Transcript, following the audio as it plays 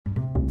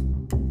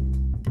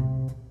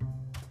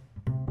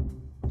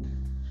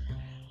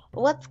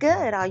What's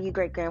good, all you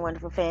great, grand,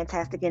 wonderful,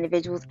 fantastic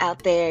individuals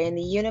out there in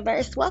the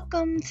universe?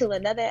 Welcome to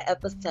another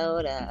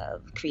episode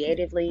of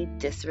Creatively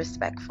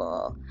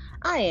Disrespectful.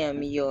 I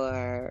am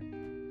your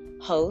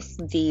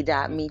host, D.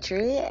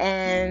 Mitri,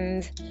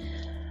 and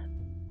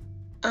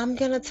I'm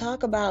gonna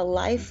talk about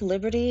life,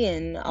 liberty,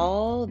 and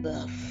all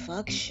the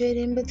fuck shit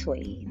in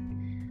between.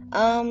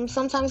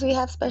 Sometimes we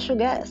have special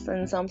guests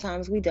and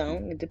sometimes we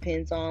don't. It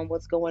depends on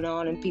what's going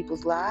on in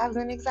people's lives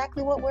and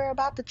exactly what we're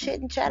about to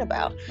chit and chat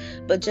about.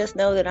 But just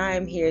know that I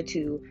am here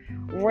to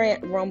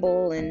rant,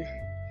 rumble, and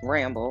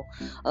ramble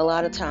a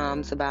lot of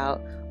times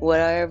about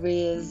whatever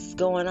is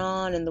going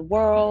on in the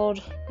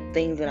world,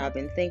 things that I've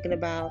been thinking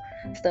about,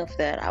 stuff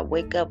that I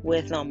wake up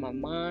with on my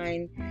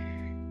mind.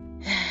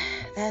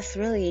 That's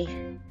really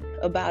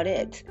about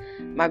it.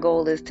 My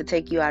goal is to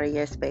take you out of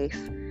your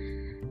space,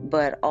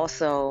 but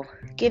also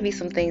give you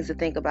some things to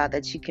think about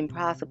that you can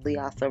possibly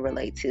also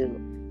relate to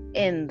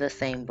in the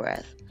same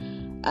breath.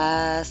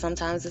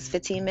 Sometimes it's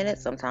 15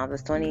 minutes, sometimes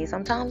it's 20,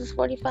 sometimes it's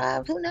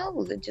 45. Who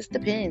knows? It just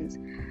depends.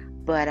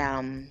 But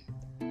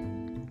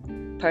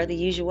per the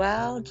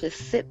usual, just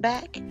sit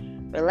back,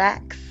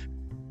 relax,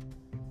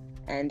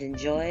 and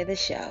enjoy the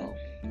show.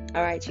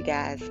 All right, you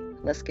guys,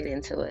 let's get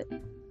into it.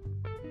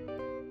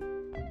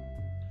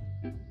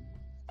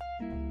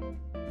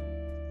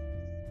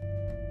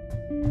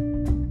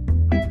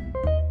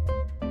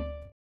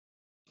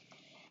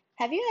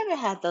 Have you ever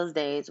had those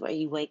days where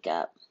you wake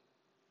up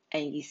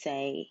and you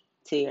say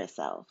to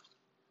yourself,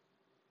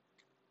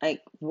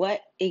 like,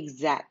 what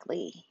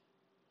exactly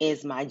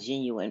is my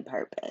genuine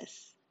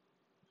purpose?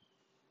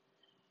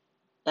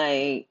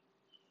 Like,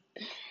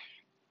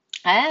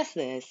 I ask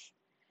this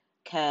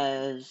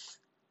because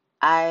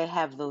I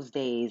have those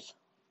days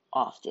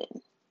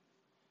often.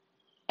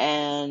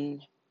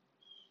 And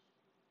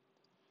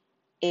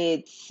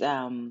it's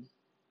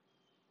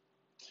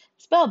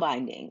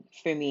spellbinding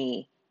for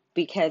me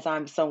because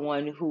I'm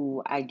someone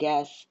who I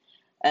guess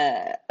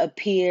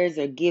appears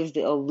or gives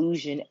the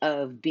illusion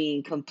of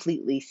being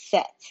completely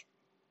set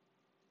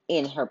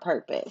in her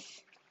purpose.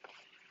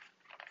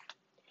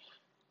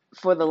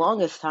 For the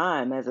longest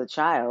time as a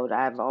child,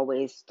 I've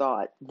always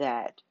thought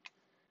that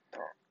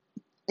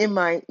in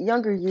my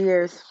younger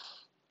years,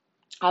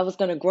 I was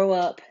going to grow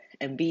up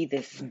and be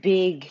this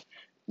big,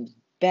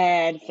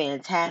 bad,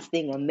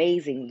 fantastic,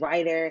 amazing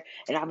writer,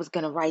 and I was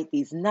going to write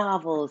these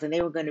novels, and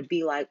they were going to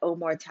be like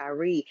Omar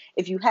Tyree.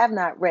 If you have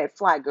not read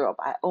Fly Girl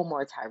by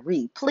Omar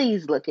Tyree,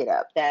 please look it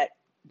up. That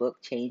book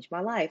changed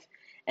my life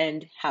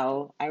and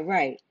how I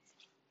write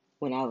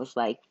when I was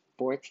like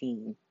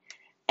 14.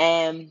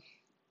 And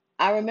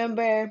I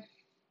remember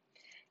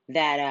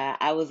that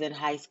I was in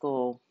high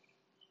school.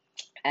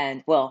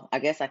 And well, I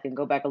guess I can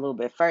go back a little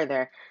bit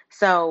further.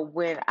 So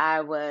when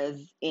I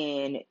was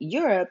in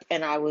Europe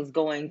and I was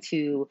going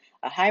to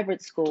a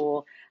hybrid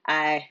school,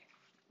 I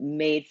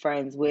made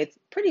friends with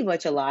pretty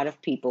much a lot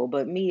of people,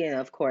 but me and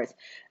of course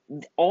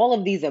all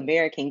of these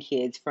American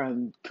kids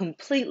from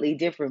completely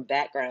different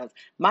backgrounds.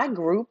 My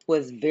group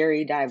was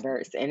very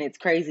diverse, and it's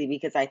crazy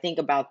because I think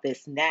about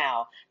this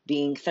now,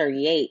 being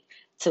 38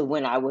 to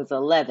when I was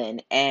 11,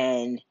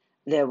 and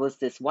there was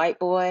this white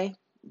boy,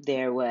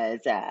 there was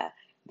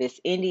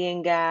this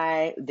Indian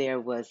guy, there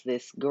was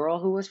this girl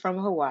who was from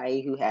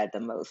Hawaii who had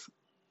the most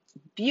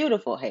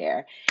beautiful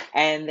hair,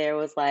 and there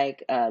was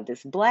like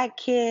this black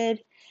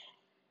kid,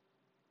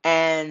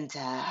 and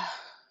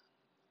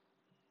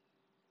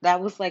that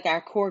was like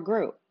our core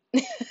group.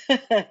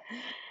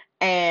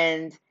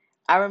 And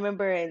I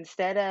remember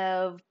instead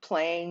of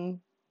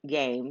playing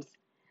games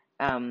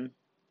um,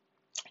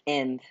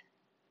 in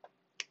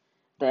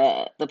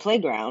the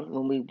playground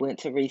when we went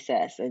to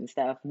recess and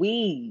stuff,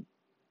 we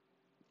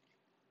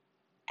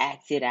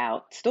acted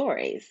out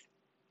stories.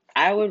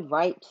 I would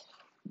write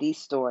these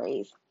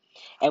stories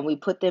and we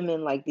put them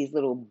in like these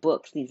little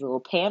books, these little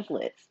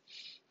pamphlets,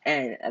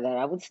 and that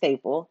I would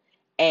staple.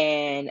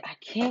 And I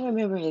can't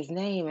remember his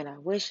name, and I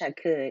wish I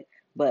could,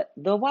 but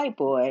the white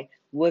boy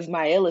was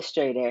my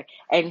illustrator,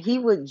 and he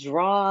would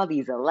draw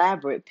these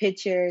elaborate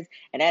pictures.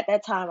 And at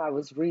that time, I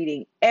was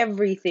reading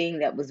everything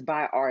that was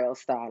by R.L.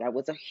 Stein. I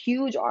was a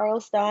huge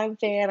R.L. Stein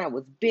fan. I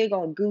was big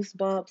on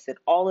Goosebumps and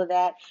all of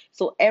that.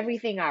 So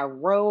everything I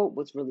wrote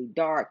was really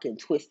dark and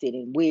twisted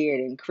and weird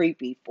and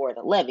creepy for an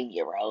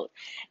 11-year-old.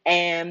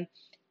 And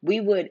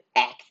we would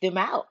act them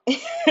out,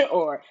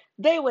 or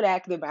they would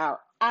act them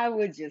out. I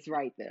would just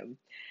write them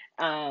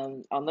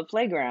on the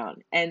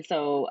playground. And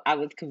so I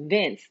was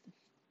convinced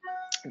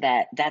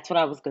that that's what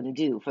I was going to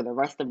do for the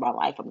rest of my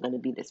life. I'm going to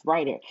be this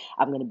writer.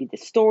 I'm going to be the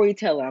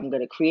storyteller. I'm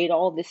going to create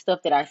all this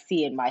stuff that I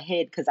see in my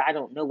head because I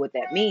don't know what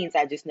that means.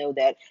 I just know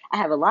that I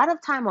have a lot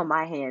of time on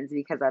my hands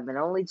because I'm an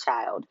only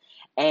child.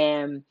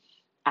 And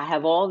I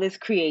have all this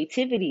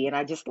creativity, and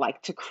I just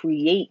like to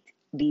create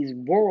these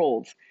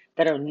worlds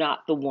that are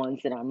not the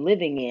ones that I'm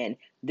living in.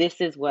 This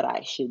is what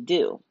I should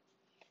do.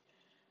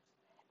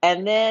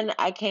 And then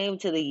I came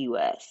to the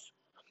US.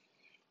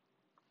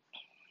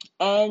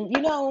 And,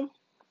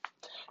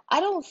 I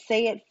don't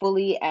say it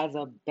fully as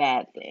a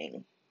bad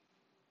thing.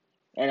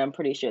 And I'm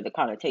pretty sure the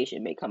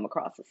connotation may come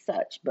across as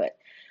such, but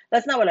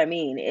that's not what I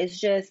mean. It's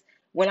just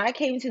when I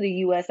came to the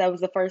US, that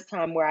was the first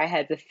time where I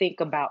had to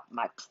think about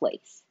my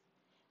place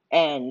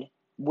and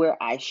where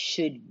I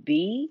should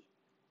be,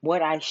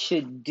 what I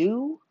should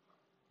do,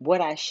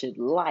 what I should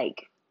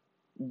like,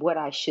 what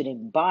I should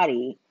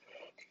embody,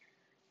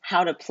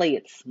 how to play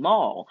it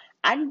small.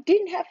 I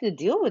didn't have to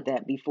deal with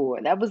that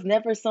before. That was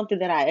never something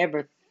that I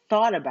ever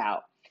thought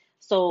about.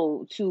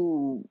 So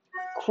to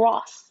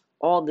cross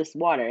all this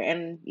water,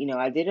 and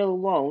I did it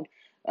alone.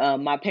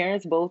 My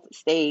parents both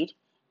stayed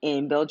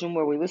in Belgium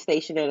where we were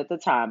stationed at the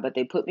time, but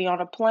they put me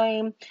on a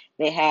plane.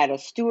 They had a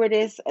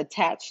stewardess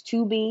attached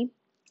to me.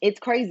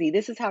 It's crazy.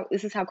 This is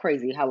how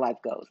crazy how life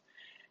goes.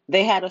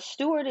 They had a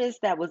stewardess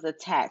that was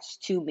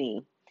attached to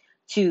me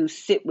to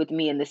sit with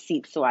me in the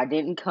seat so I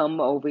didn't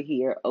come over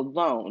here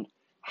alone.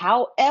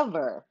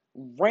 However,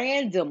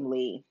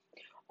 randomly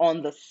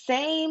on the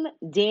same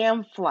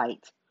damn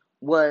flight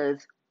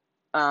was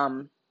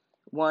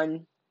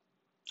one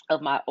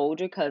of my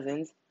older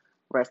cousins,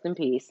 rest in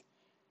peace.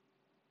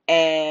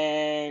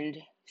 And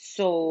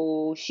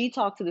so she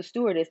talked to the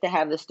stewardess to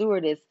have the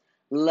stewardess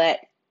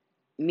let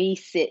me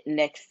sit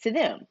next to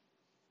them.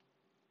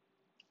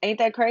 Ain't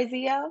that crazy,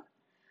 yo?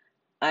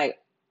 I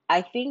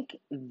I think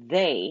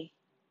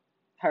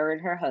her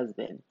and her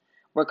husband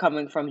were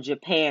coming from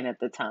Japan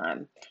at the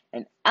time,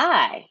 and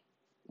I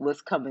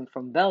was coming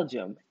from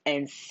Belgium,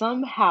 and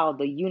somehow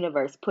the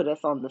universe put us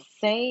on the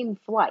same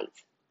flight.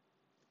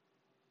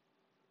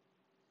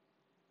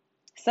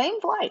 Same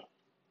flight.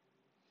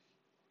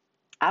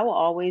 I will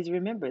always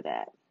remember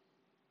that.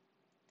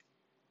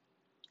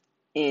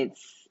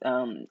 It's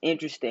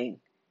interesting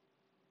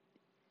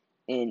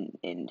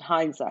in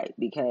hindsight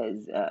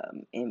because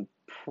in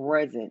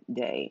present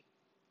day,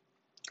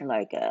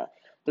 like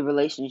the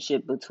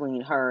relationship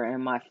between her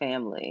and my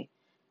family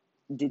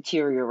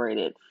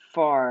deteriorated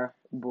far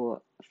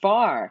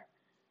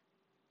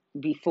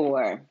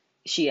before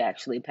she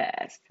actually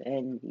passed,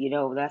 and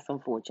that's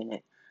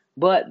unfortunate.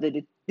 But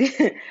the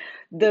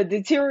the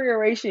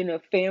deterioration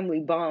of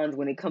family bonds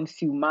when it comes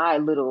to my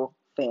little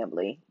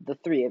family, the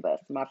three of us,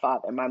 my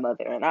father, my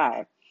mother, and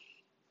I,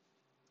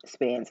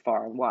 spans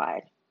far and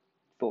wide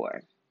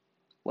for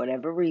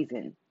whatever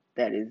reason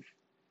that is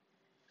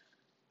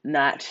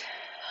not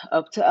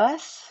up to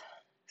us.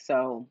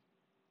 So,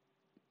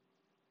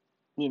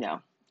 you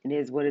know, it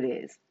is what it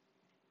is.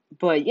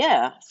 But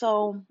yeah,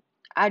 so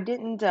I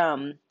didn't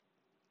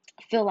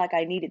feel like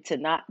I needed to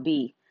not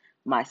be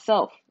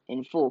myself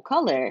in full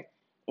color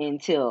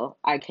until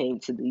I came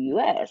to the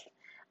US.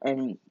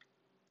 And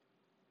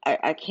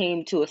I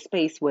came to a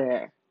space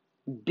where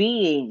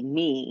being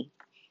me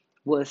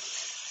was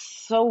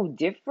so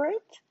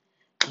different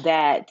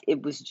that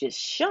it was just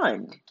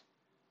shunned.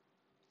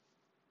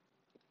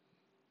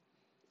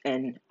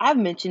 And I've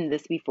mentioned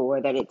this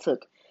before that it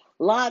took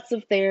lots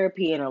of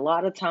therapy and a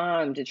lot of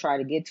time to try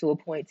to get to a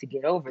point to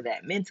get over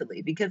that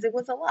mentally because it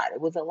was a lot. It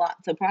was a lot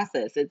to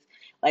process. It's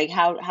like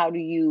how do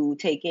you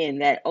take in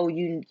that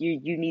you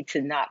need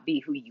to not be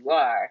who you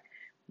are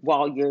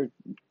while you're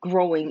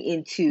growing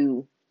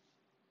into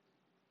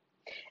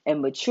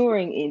and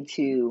maturing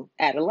into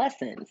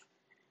adolescence.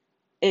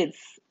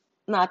 It's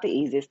not the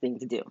easiest thing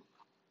to do.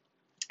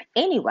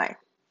 Anyway,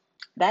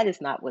 that is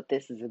not what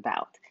this is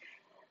about.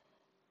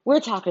 We're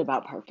talking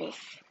about purpose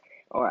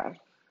or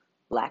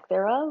lack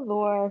thereof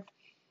or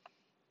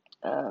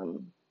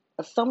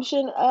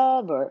assumption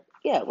of, or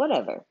yeah,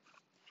 whatever.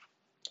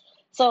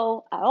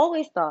 So I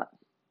always thought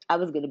I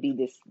was gonna be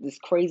this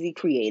crazy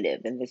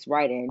creative and this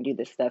writer and do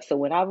this stuff. So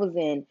when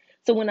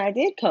I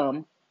did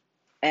come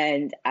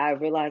and I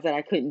realized that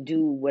I couldn't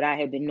do what I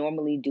had been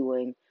normally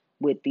doing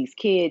with these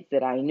kids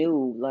that I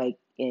knew, like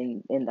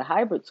in the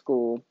hybrid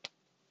school,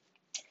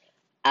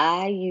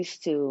 I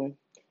used to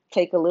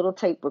take a little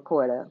tape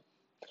recorder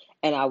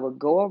and I would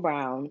go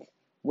around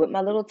with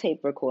my little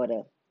tape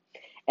recorder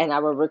and I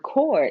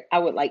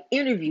would like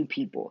interview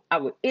people. I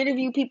would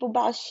interview people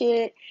about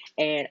shit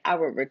and I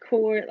would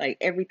record like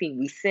everything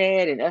we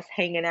said and us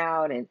hanging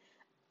out, and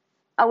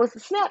I was a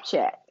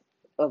Snapchat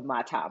of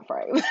my time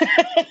frame.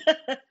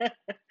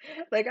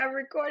 Like I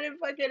recorded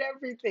fucking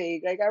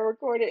everything. Like I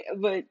recorded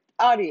but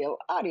audio.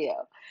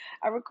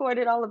 I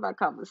recorded all of my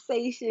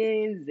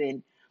conversations,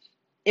 and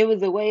it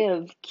was a way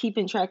of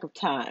keeping track of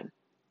time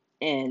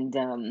and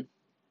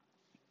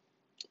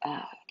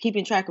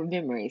keeping track of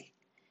memories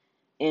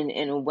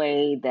in a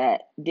way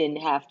that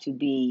didn't have to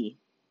be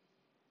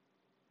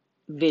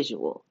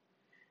visual.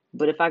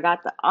 But if I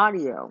got the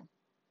audio,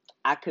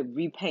 I could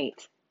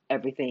repaint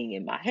everything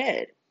in my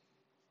head.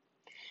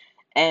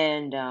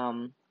 And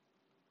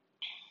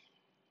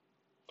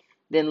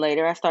then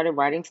later I started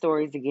writing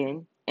stories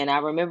again. And I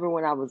remember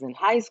when I was in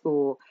high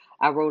school,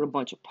 I wrote a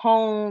bunch of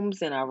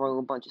poems and I wrote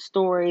a bunch of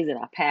stories and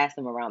I passed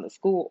them around the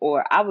school,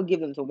 or I would give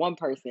them to one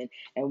person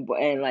and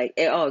like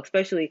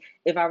especially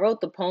if I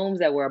wrote the poems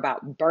that were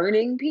about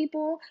burning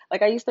people.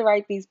 Like I used to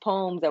write these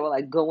poems that were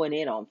like going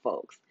in on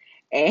folks.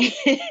 And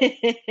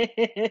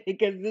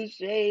because the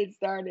shade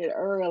started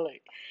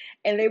early.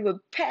 And they would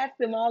pass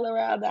them all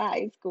around the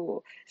high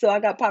school. So I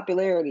got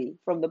popularity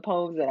from the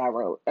poems that I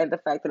wrote and the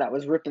fact that I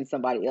was ripping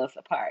somebody else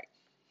apart.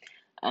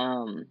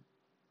 Um,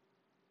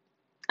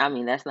 I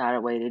mean, that's not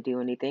a way to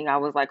do anything. I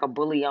was like a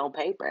bully on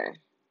paper.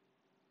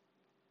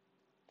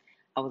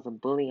 I was a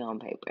bully on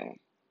paper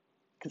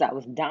because I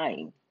was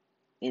dying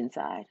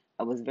inside.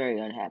 I was very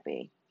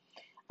unhappy.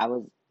 I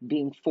was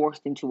being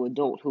forced into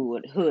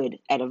adulthood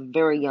at a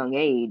very young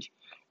age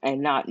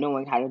and not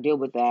knowing how to deal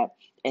with that.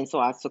 And so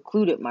I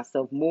secluded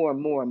myself more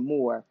and more and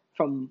more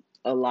from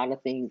a lot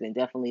of things and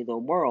definitely the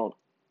world.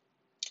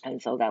 And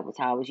so that was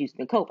how I was using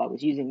to cope. I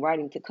was using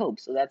writing to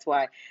cope. So that's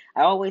why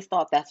I always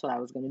thought that's what I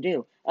was going to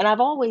do. And I've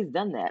always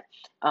done that.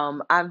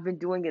 I've been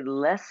doing it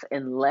less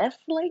and less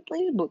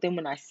lately. But then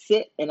when I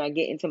sit and I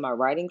get into my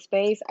writing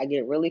space, I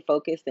get really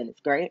focused and it's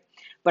great.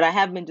 But I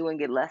have been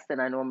doing it less than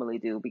I normally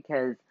do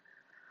because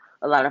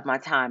a lot of my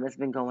time has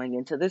been going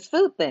into this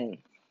food thing.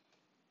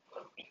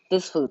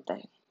 This food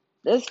thing.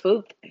 This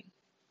food thing.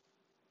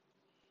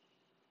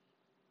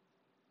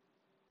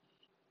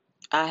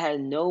 I had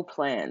no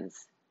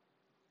plans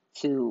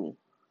to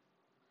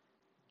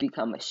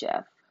become a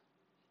chef.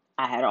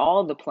 I had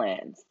all the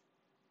plans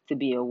to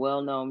be a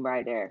well known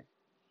writer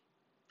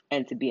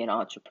and to be an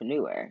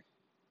entrepreneur.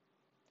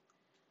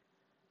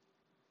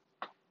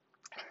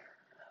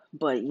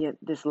 But yet,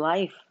 this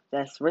life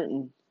that's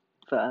written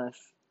for us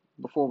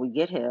before we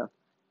get here,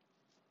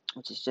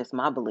 which is just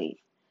my belief,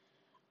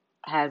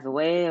 has a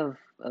way of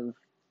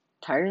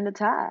turning the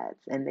tides.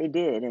 And they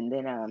did. And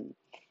then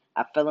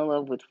I fell in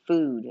love with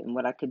food and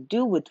what I could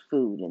do with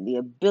food and the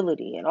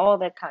ability and all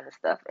that kind of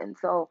stuff. And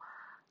so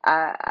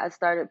I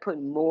started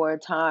putting more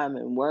time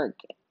and work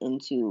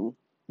into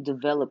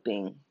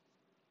developing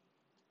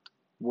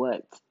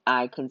what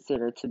I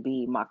consider to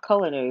be my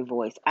culinary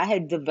voice. I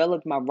had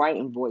developed my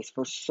writing voice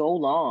for so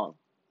long.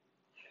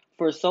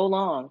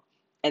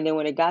 And then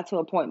when it got to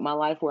a point in my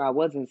life where I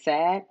wasn't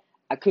sad,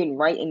 I couldn't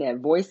write in that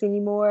voice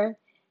anymore.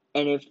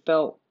 And it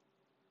felt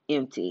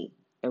empty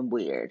and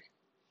weird.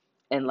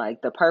 And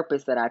like the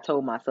purpose that I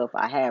told myself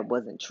I had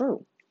wasn't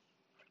true.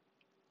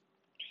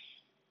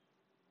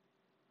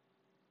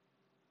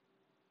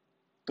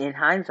 In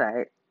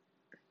hindsight,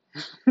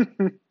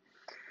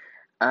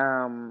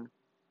 um,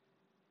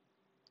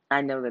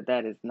 I know that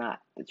that is not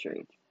the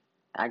truth.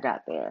 I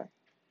got there.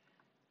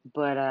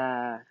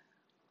 But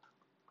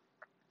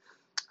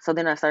so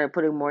then I started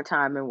putting more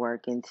time and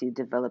work into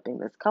developing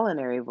this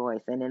culinary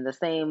voice. And in the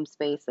same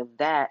space of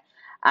that,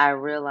 I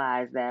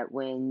realized that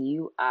when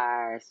you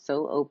are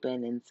so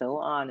open and so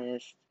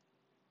honest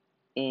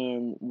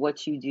in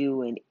what you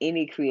do in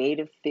any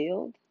creative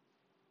field,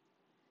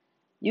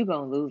 you're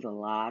going to lose a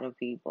lot of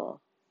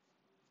people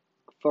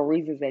for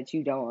reasons that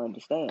you don't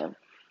understand.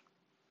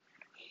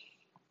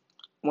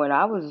 When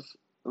I was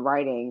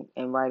writing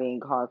and writing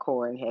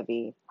hardcore and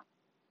heavy,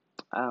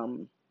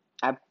 um,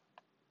 I,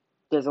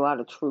 there's a lot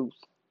of truth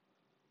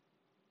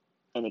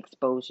and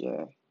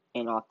exposure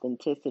and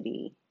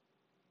authenticity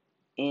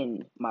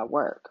in my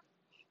work.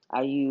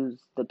 I use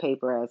the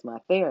paper as my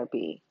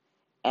therapy.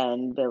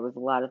 And there was a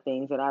lot of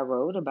things that I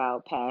wrote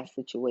about past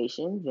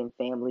situations and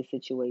family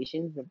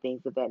situations and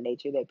things of that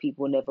nature that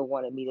people never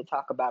wanted me to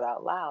talk about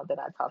out loud that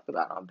I talked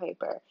about on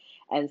paper.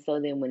 And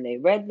so then when they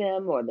read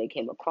them or they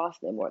came across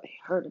them or they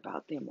heard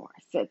about them or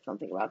I said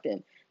something about them,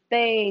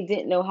 they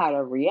didn't know how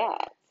to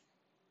react.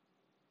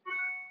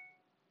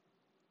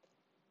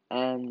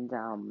 And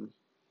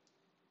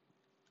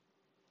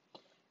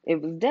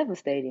it was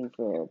devastating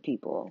for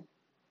people,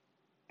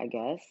 I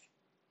guess.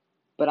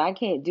 But I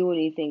can't do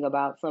anything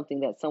about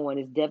something that someone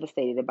is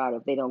devastated about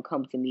if they don't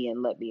come to me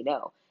and let me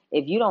know.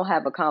 If you don't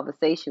have a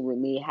conversation with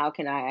me, how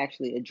can I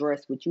actually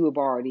address what you have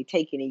already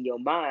taken in your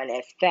mind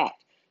as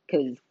fact?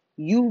 Because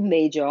you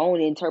made your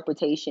own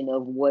interpretation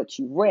of what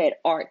you read.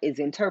 Art is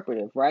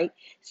interpretive, right?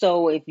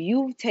 So if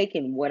you've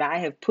taken what I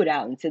have put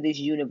out into this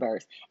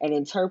universe and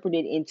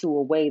interpreted into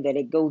a way that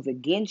it goes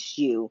against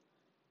you,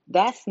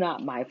 that's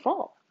not my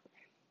fault.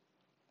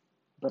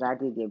 But I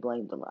did get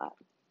blamed a lot.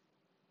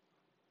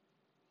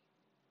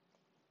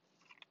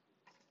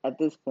 At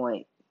this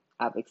point,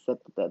 I've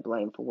accepted that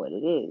blame for what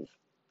it is.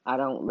 I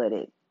don't let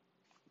it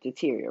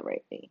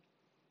deteriorate me.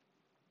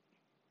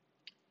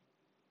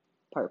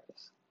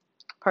 Purpose.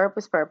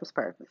 Purpose, purpose,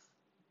 purpose.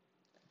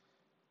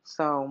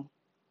 So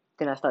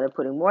then I started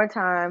putting more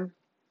time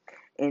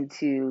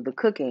into the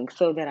cooking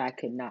so that I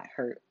could not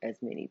hurt as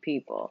many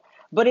people.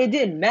 But it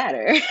didn't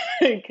matter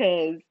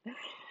because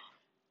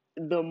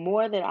the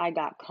more that I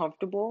got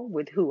comfortable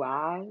with who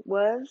I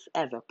was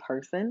as a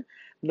person,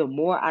 the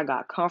more I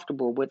got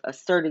comfortable with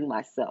asserting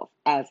myself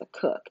as a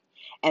cook.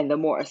 And the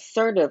more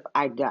assertive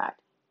I got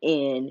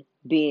in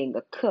being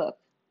a cook,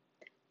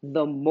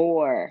 the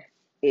more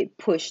it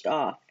pushed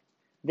off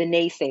the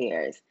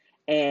naysayers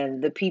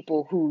and the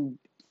people who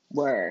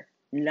were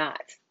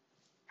not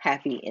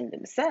happy in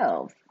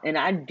themselves. And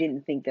I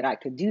didn't think that I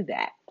could do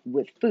that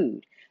with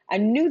food. I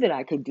knew that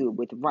I could do it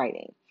with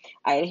writing.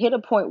 I had hit a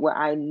point where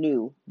I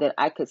knew that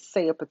I could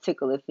say a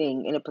particular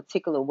thing in a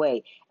particular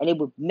way and it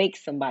would make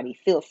somebody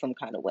feel some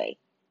kind of way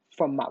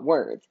from my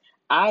words.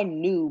 I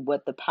knew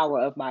what the power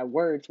of my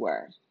words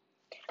were.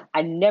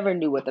 I never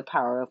knew what the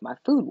power of my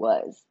food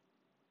was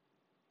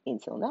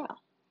until now.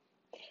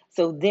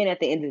 So then at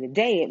the end of the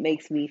day, it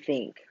makes me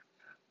think,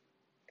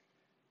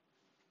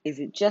 is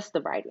it just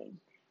the writing?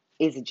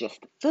 Is it just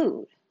the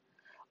food?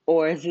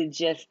 Or is it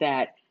just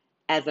that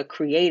as a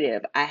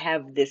creative, I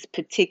have this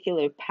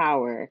particular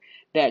power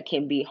that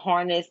can be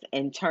harnessed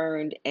and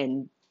turned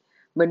and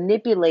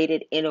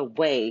manipulated in a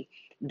way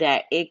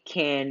that it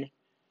can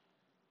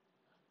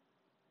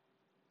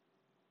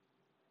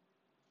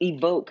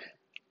evoke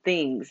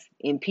things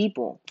in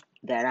people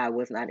that I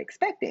was not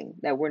expecting,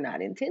 that were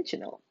not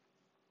intentional.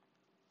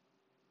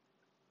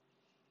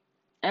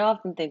 I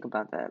often think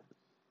about that.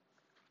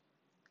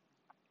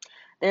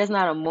 There's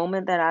not a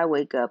moment that I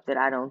wake up that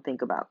I don't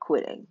think about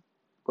quitting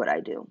what I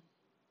do,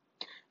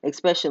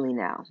 especially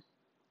now.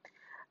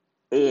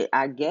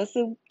 I guess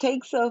it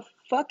takes a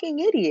fucking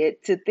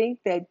idiot to think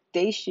that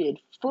they should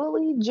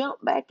fully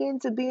jump back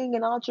into being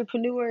an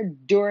entrepreneur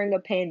during a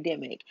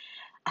pandemic.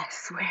 I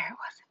swear it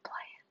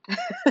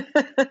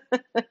wasn't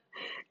planned.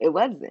 It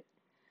wasn't.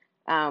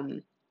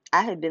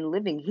 I had been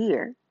living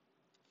here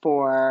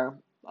for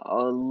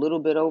a little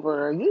bit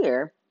over a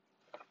year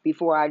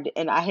before I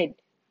had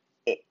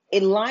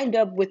it lined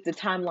up with the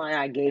timeline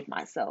I gave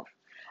myself.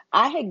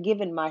 I had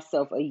given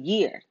myself a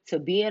year to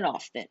be in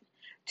Austin,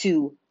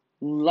 to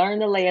learn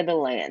the lay of the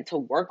land, to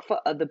work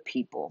for other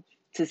people,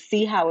 to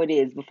see how it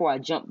is before I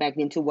jumped back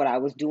into what I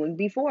was doing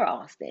before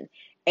Austin.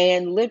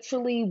 And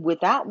literally,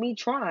 without me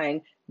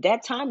trying,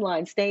 that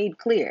timeline stayed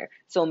clear.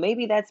 So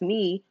maybe that's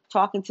me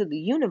talking to the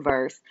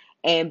universe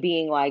and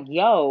being like,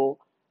 yo,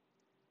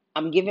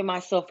 I'm giving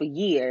myself a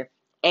year.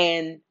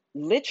 And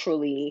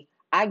literally,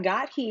 I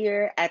got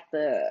here at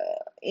the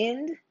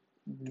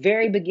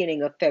very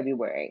beginning of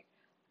February.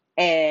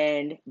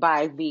 And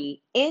by the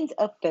end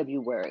of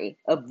February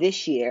of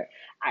this year,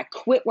 I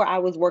quit where I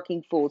was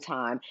working full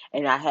time.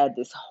 And I had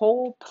this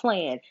whole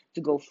plan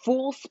to go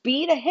full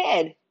speed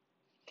ahead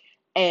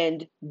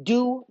and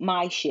do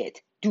my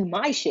shit. Do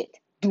my shit.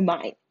 Do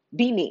mine.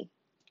 Be me.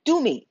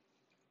 Do me.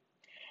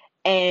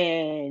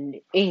 And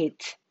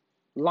it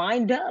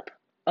lined up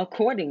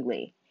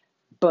accordingly.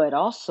 But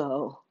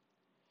also,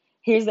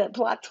 here's that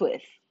plot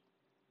twist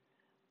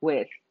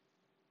with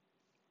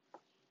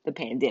the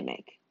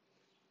pandemic.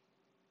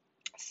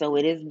 So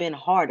it has been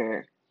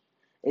harder.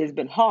 It has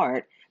been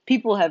hard.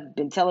 People have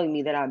been telling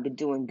me that I've been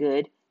doing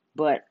good,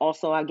 but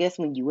also I guess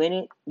when you in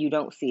it, you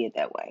don't see it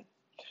that way.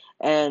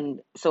 And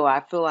so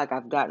I feel like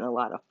I've gotten a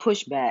lot of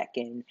pushback,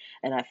 and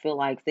I feel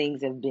like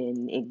things have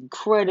been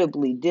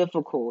incredibly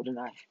difficult, and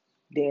I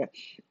there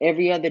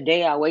every other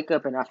day I wake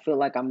up and I feel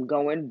like I'm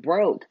going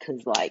broke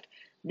cuz like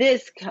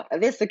this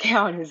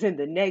account is in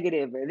the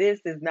negative, or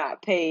this is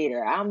not paid,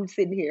 or I'm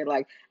sitting here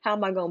like, how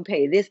am I going to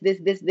pay this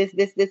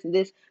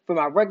for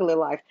my regular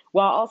life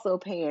while also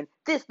paying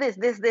this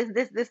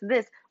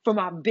for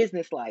my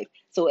business life.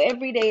 So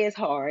every day is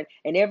hard,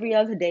 and every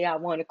other day I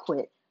want to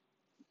quit,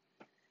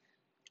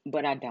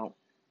 but I don't.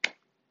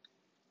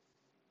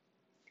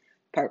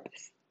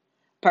 Purpose.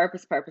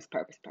 Purpose, purpose,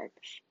 purpose,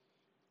 purpose.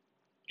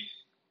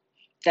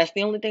 That's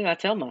the only thing I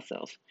tell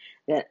myself.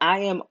 That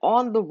I am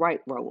on the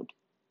right road.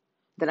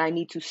 That I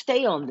need to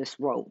stay on this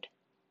road.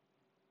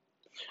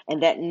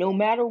 And that no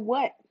matter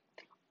what,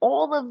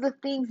 all of the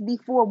things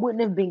before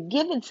wouldn't have been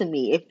given to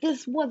me if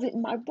this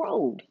wasn't my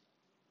road.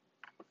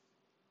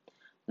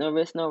 No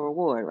risk, no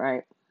reward,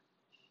 right?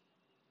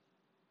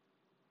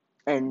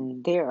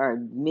 And there are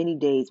many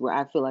days where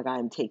I feel like I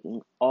am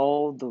taking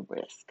all the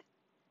risk.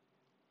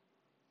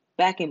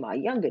 Back in my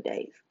younger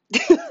days,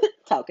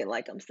 talking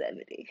like I'm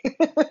 70,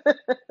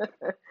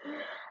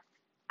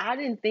 I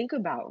didn't think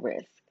about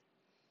risk.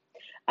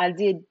 I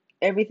did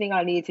everything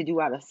I needed to do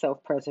out of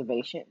self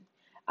preservation.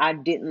 I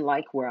didn't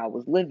like where I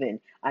was living.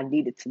 I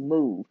needed to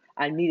move.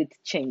 I needed to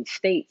change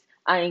states.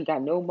 I ain't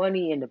got no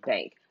money in the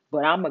bank,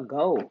 but I'm going to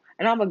go.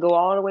 And I'm going to go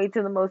all the way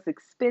to the most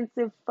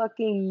expensive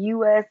fucking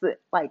US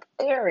like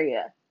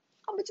area.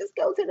 I'm going to just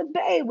go to the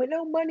Bay with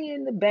no money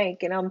in the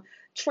bank. And I'm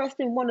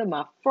trusting one of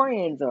my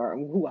friends, or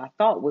who I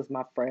thought was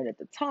my friend at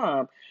the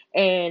time.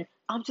 And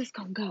I'm just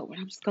going to go. And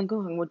I'm just going to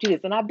go and we'll do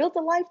this. And I built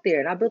a life there.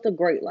 And I built a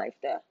great life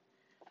there.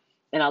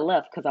 And I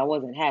left because I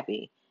wasn't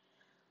happy.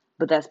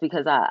 But that's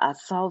because I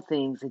saw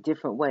things a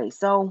different way.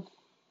 So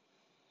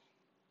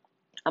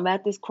I'm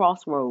at this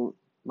crossroad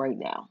right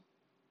now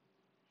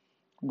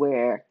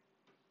where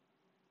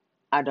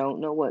I don't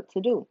know what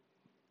to do.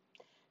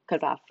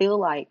 Because I feel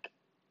like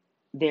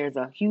there's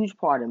a huge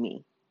part of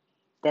me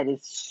that is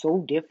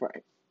so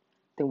different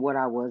than what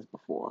I was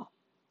before.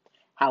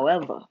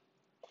 However,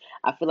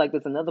 I feel like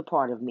there's another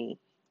part of me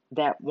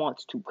that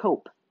wants to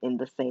cope in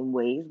the same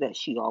ways that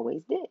she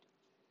always did.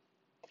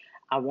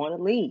 I want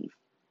to leave.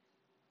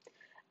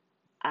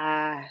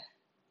 I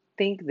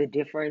think the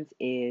difference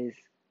is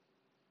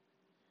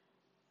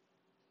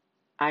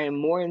I am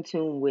more in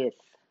tune with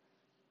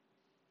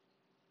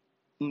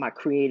my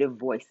creative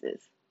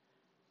voices.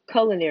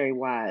 Culinary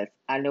wise,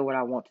 I know what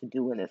I want to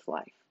do in this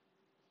life.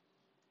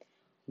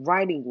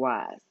 Writing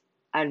wise,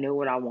 I know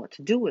what I want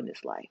to do in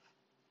this life.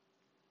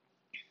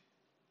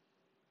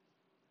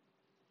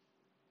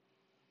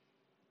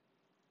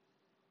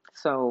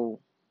 So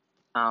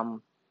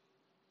I'm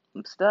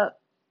stuck.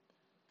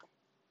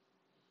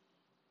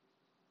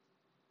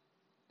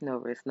 No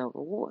risk, no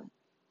reward.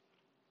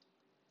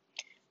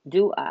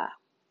 Do I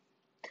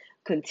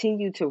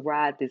continue to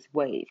ride this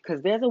wave?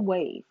 Because there's a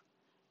wave.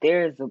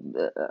 There's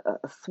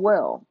a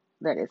swell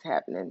that is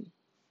happening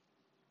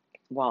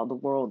while the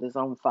world is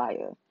on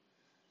fire.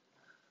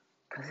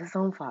 Because it's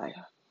on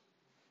fire.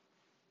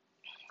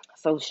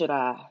 So should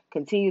I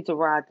continue to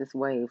ride this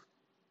wave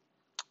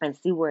and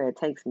see where it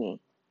takes me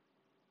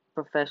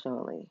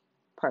professionally,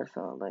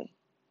 personally,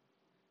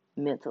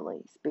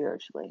 mentally,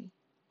 spiritually,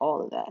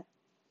 all of that?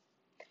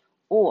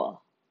 Or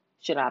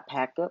should I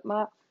pack up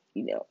my,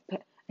 you know,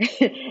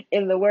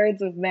 in the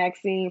words of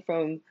Maxine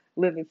from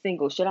Living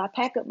Single, should I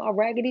pack up my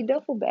raggedy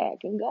duffel bag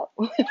and go?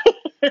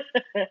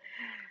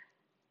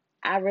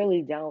 I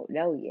really don't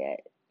know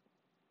yet.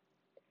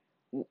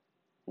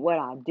 What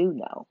I do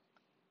know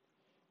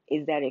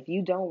is that if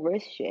you don't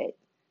risk shit,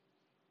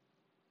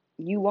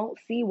 you won't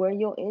see where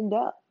you'll end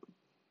up.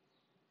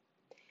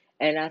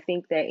 And I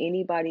think that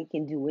anybody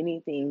can do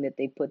anything that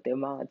they put their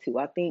mind to.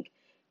 I think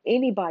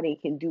anybody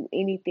can do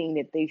anything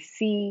that they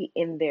see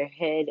in their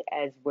head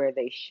as where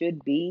they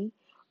should be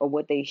or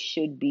what they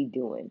should be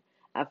doing.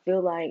 I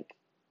feel like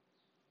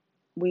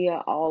we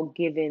are all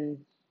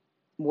given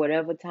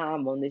whatever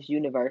time on this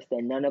universe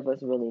that none of us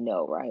really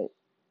know, right?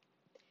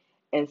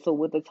 And so,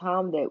 with the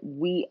time that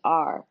we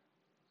are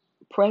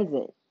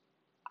present,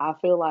 I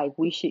feel like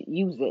we should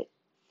use it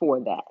for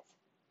that.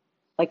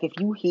 Like, if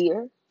you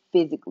hear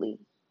physically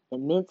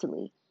and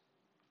mentally,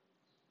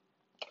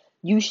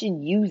 you should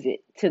use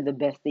it to the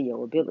best of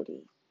your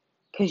ability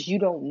because you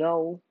don't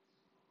know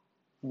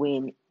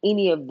when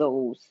any of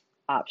those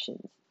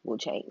options will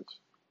change.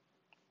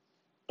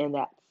 And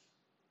that's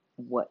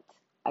what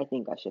I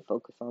think I should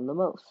focus on the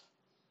most.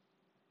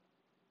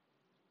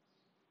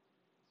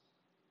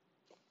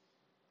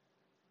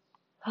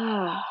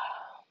 All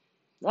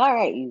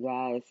right, you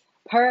guys.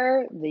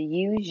 Per the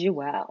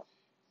usual,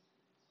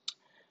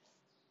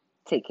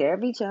 take care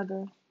of each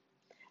other,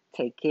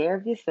 take care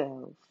of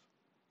yourselves.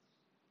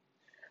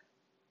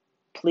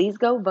 Please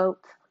go vote.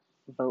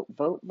 Vote,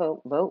 vote,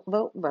 vote, vote,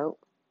 vote, vote.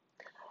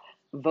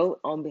 Vote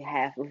on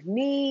behalf of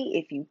me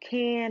if you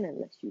can,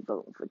 unless you're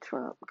voting for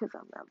Trump, because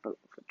I'm not voting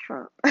for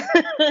Trump.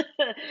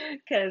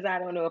 Because I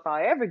don't know if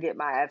I'll ever get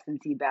my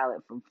absentee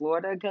ballot from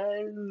Florida,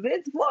 because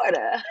it's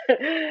Florida.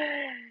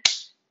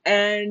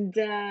 And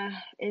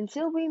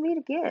until we meet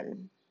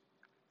again,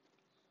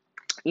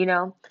 you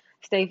know,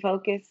 stay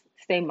focused,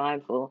 stay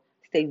mindful,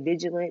 stay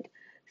vigilant,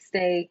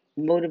 stay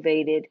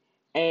motivated,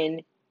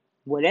 and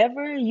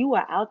whatever you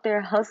are out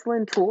there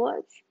hustling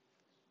towards,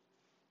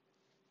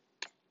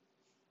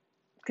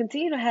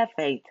 continue to have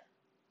faith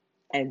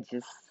and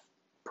just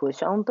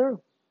push on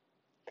through.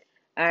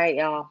 All right,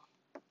 y'all.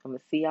 I'm going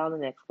to see y'all the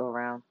next go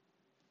round.